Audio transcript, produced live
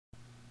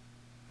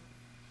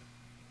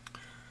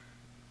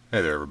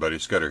Hey there everybody,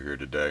 Scudder here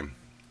today,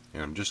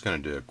 and I'm just going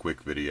to do a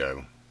quick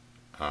video.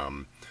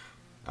 I'm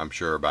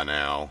sure by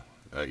now,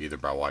 either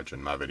by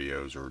watching my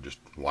videos or just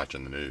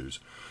watching the news,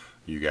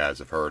 you guys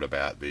have heard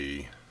about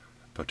the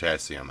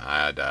potassium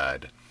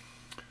iodide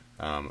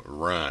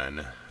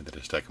run that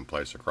has taken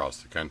place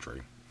across the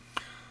country.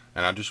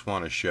 And I just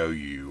want to show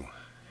you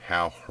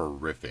how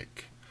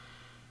horrific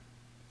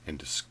and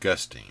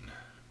disgusting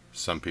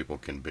some people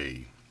can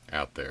be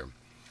out there.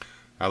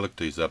 I looked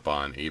these up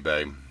on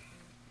eBay,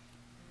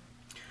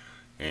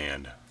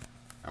 and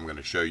I'm going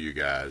to show you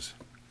guys.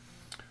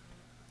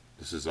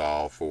 This is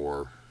all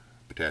for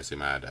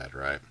potassium iodide,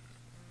 right?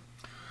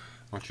 I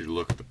want you to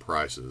look at the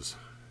prices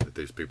that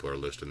these people are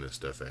listing this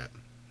stuff at.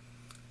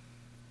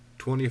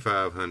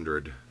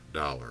 $2,500,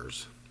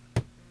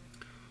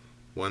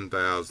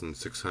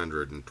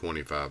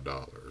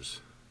 $1,625,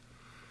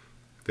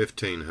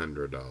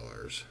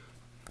 $1,500,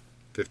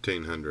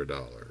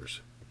 $1,500,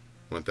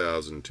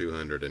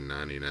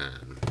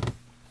 $1,299.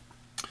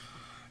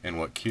 And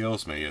what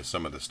kills me is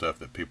some of the stuff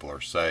that people are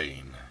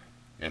saying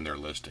in their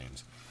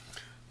listings.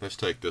 Let's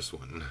take this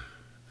one.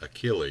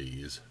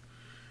 Achilles,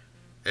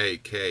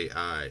 Akillies,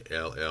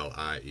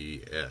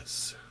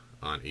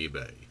 on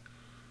eBay.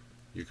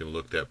 You can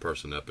look that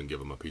person up and give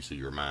them a piece of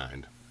your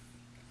mind.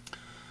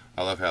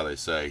 I love how they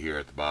say here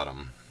at the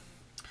bottom,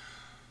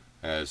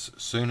 as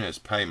soon as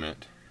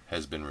payment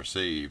has been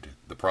received,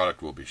 the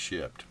product will be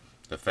shipped.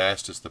 The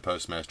fastest the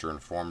postmaster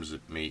informs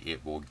me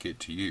it will get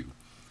to you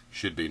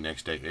should be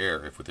next day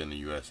air if within the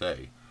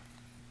USA.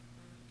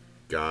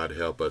 God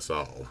help us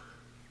all.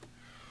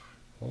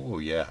 Oh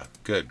yeah,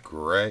 good,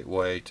 great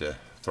way to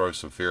throw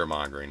some fear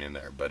mongering in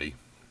there, buddy.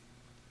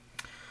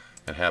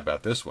 And how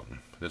about this one?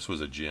 This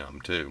was a gem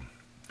too.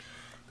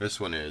 This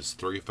one is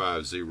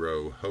 350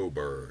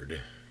 Hobird.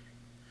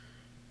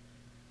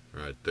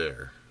 Right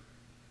there.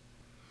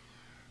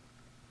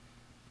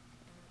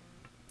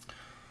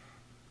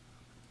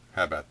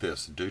 How about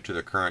this? Due to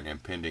the current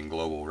impending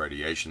global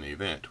radiation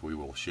event, we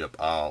will ship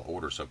all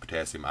orders of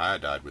potassium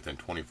iodide within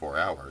 24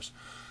 hours.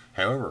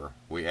 However,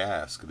 we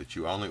ask that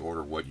you only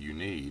order what you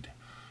need,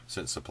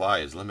 since supply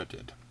is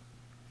limited.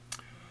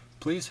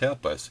 Please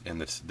help us in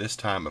this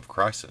time of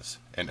crisis,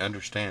 and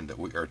understand that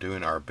we are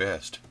doing our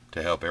best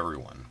to help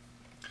everyone.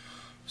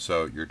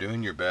 So you're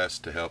doing your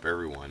best to help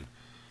everyone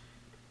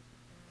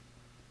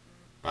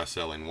by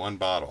selling one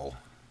bottle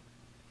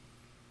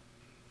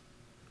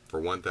for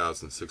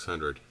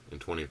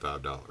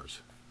 $1,625.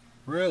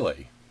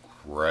 Really?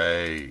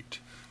 Great.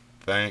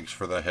 Thanks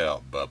for the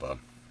help, Bubba.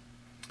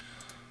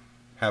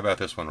 How about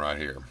this one right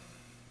here?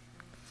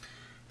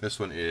 This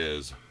one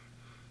is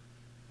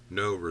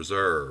no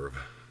reserve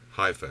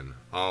hyphen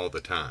all the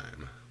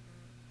time.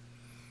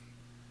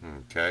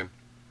 Okay.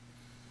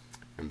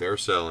 And they're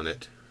selling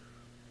it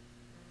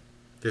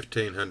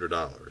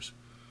 $1,500.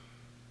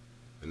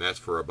 And that's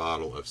for a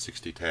bottle of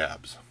 60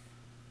 tabs.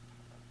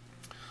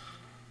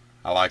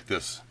 I like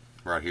this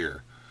right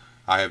here.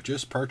 I have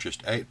just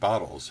purchased 8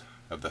 bottles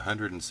of the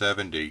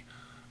 170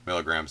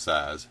 milligram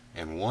size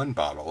and 1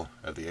 bottle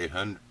of the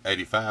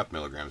 85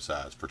 milligram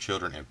size for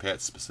children and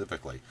pets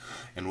specifically,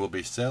 and will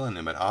be selling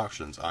them at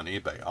auctions on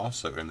eBay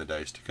also in the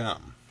days to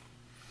come.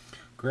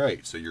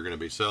 Great, so you're going to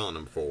be selling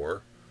them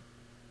for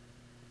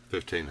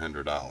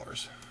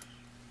 $1,500.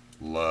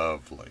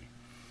 Lovely.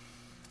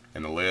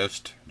 And the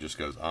list just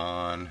goes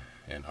on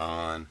and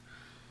on.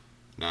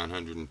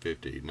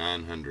 950,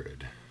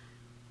 900,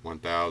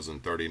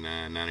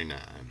 1,039.99,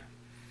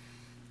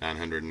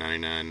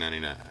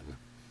 999.99.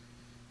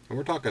 And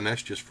we're talking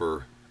that's just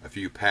for a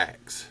few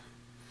packs.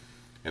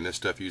 And this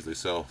stuff usually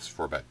sells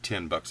for about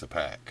 $10 a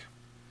pack.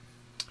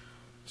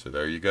 So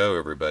there you go,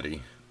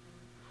 everybody.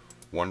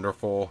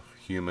 Wonderful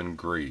human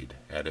greed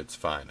at its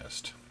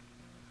finest.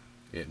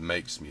 It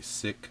makes me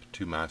sick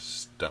to my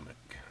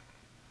stomach.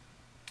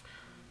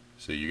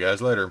 See you guys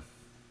later.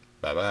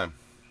 Bye-bye.